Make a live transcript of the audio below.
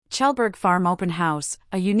Chellberg Farm Open House,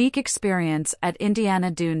 a unique experience at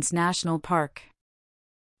Indiana Dunes National Park.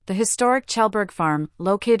 The historic Chellberg Farm,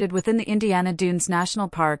 located within the Indiana Dunes National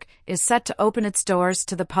Park, is set to open its doors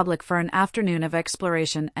to the public for an afternoon of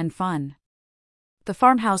exploration and fun. The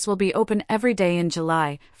farmhouse will be open every day in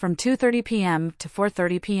July, from 2:30 p.m. to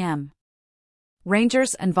 4:30 p.m.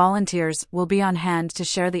 Rangers and volunteers will be on hand to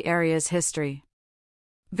share the area's history.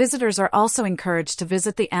 Visitors are also encouraged to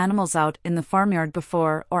visit the animals out in the farmyard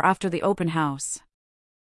before or after the open house.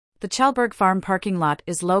 The Chellberg Farm parking lot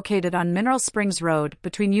is located on Mineral Springs Road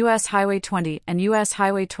between U.S. Highway 20 and U.S.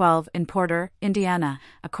 Highway 12 in Porter, Indiana,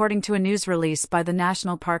 according to a news release by the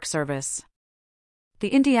National Park Service.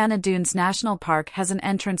 The Indiana Dunes National Park has an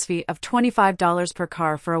entrance fee of $25 per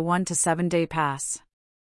car for a 1 to 7 day pass.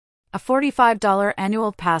 A $45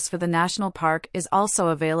 annual pass for the national park is also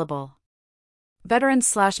available.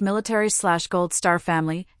 Veterans/military/Gold Star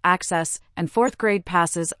family, access, and 4th grade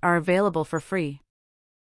passes are available for free.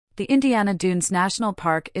 The Indiana Dunes National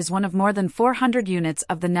Park is one of more than 400 units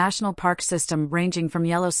of the national park system ranging from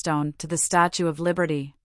Yellowstone to the Statue of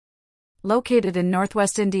Liberty. Located in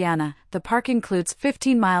northwest Indiana, the park includes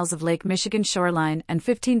 15 miles of Lake Michigan shoreline and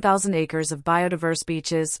 15,000 acres of biodiverse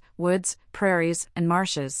beaches, woods, prairies, and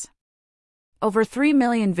marshes. Over 3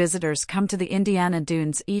 million visitors come to the Indiana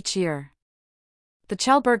Dunes each year. The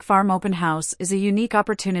Chellberg Farm Open House is a unique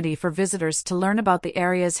opportunity for visitors to learn about the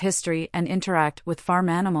area's history and interact with farm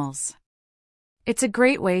animals. It's a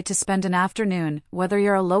great way to spend an afternoon, whether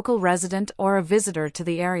you're a local resident or a visitor to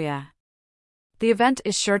the area. The event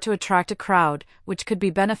is sure to attract a crowd, which could be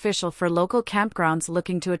beneficial for local campgrounds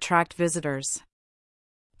looking to attract visitors.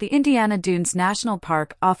 The Indiana Dunes National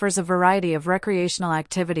Park offers a variety of recreational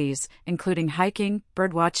activities, including hiking,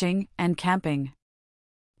 birdwatching, and camping.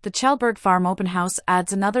 The Chellberg Farm Open House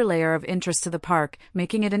adds another layer of interest to the park,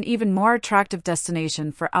 making it an even more attractive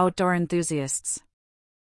destination for outdoor enthusiasts.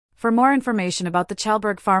 For more information about the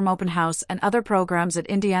Chellberg Farm Open House and other programs at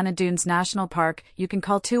Indiana Dunes National Park, you can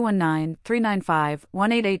call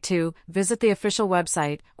 219-395-1882, visit the official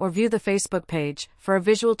website, or view the Facebook page. For a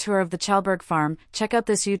visual tour of the Chellberg Farm, check out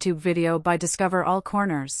this YouTube video by Discover All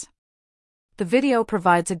Corners. The video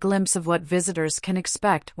provides a glimpse of what visitors can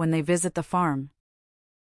expect when they visit the farm.